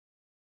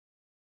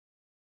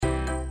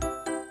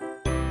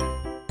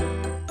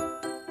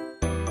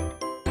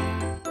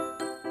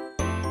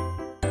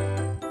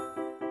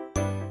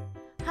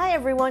Hi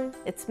everyone,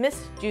 it's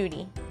Miss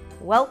Judy.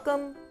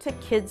 Welcome to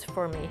Kids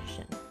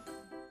Formation.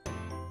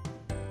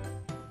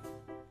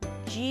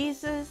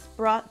 Jesus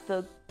brought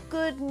the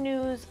good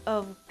news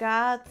of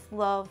God's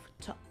love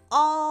to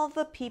all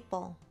the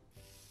people,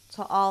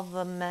 to all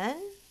the men,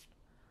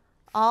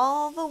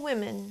 all the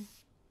women,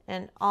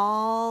 and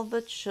all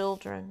the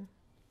children.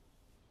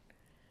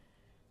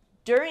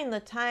 During the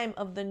time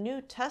of the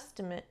New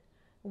Testament,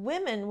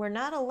 women were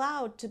not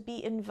allowed to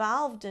be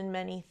involved in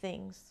many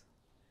things.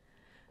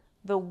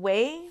 The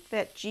way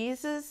that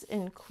Jesus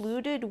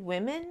included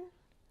women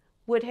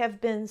would have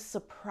been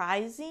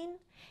surprising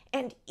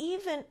and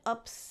even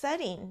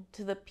upsetting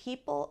to the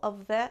people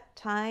of that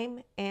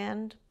time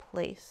and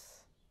place.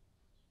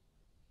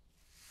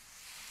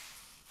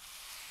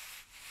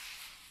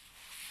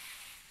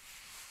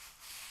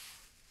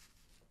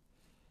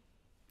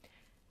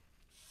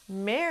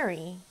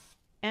 Mary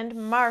and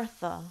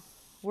Martha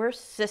were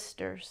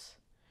sisters,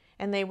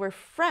 and they were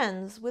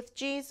friends with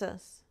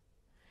Jesus.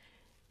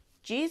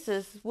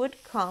 Jesus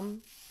would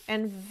come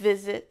and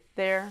visit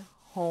their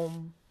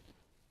home.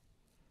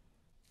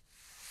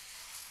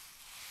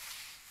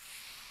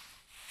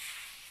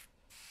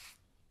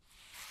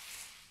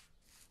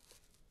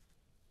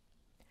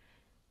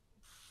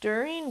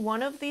 During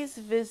one of these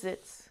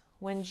visits,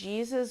 when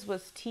Jesus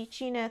was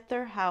teaching at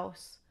their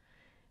house,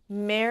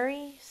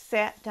 Mary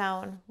sat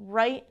down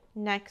right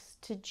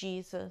next to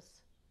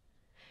Jesus.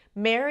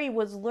 Mary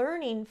was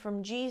learning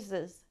from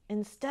Jesus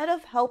instead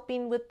of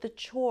helping with the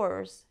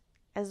chores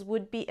as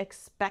would be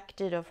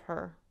expected of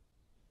her.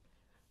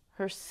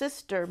 Her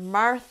sister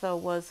Martha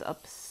was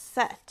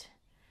upset,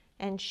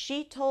 and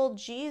she told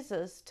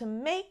Jesus to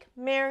make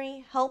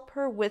Mary help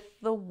her with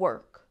the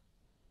work.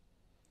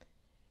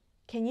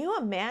 Can you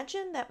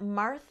imagine that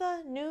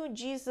Martha knew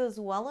Jesus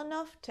well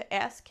enough to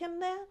ask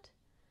him that?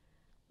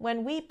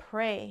 When we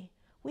pray,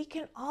 we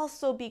can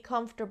also be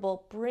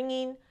comfortable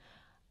bringing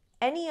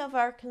any of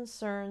our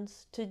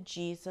concerns to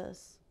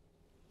Jesus.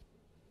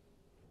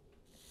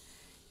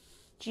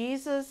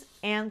 Jesus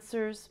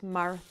answers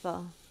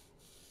Martha.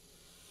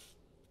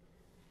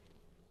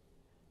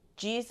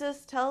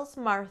 Jesus tells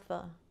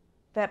Martha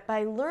that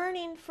by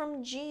learning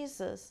from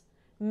Jesus,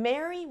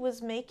 Mary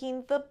was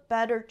making the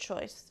better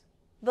choice,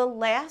 the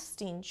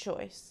lasting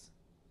choice.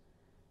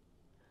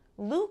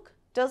 Luke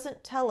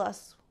doesn't tell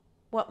us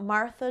what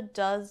Martha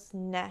does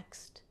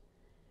next.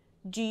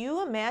 Do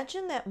you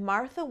imagine that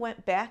Martha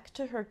went back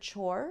to her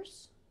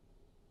chores?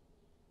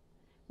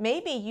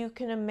 Maybe you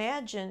can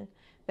imagine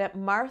that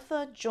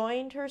Martha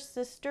joined her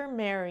sister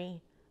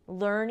Mary,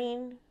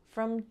 learning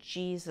from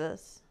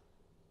Jesus.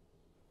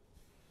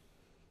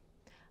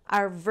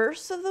 Our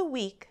verse of the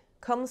week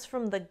comes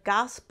from the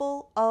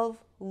Gospel of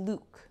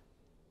Luke.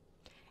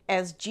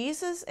 As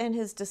Jesus and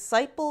his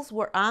disciples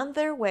were on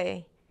their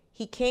way,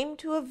 he came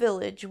to a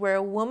village where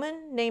a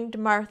woman named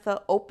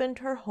Martha opened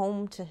her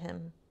home to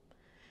him.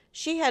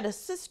 She had a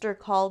sister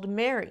called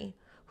Mary,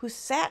 who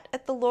sat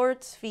at the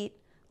Lord's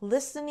feet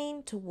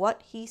listening to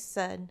what he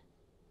said.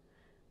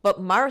 But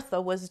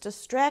Martha was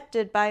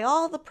distracted by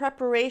all the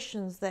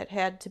preparations that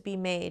had to be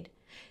made.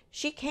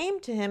 She came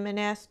to him and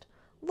asked,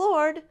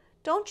 "Lord,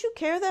 don't you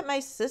care that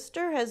my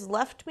sister has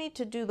left me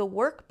to do the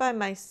work by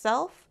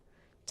myself?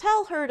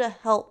 Tell her to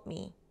help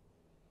me."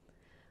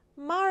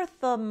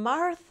 "Martha,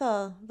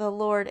 Martha," the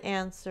Lord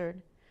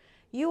answered,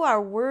 "you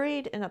are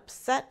worried and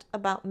upset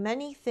about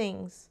many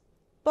things,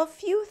 but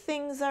few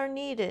things are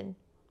needed,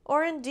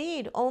 or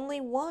indeed only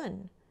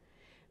one.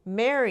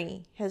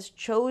 Mary has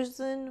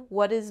chosen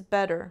what is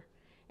better,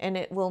 and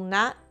it will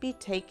not be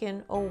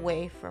taken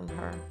away from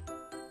her."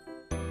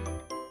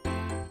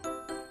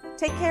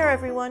 Take care,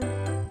 everyone.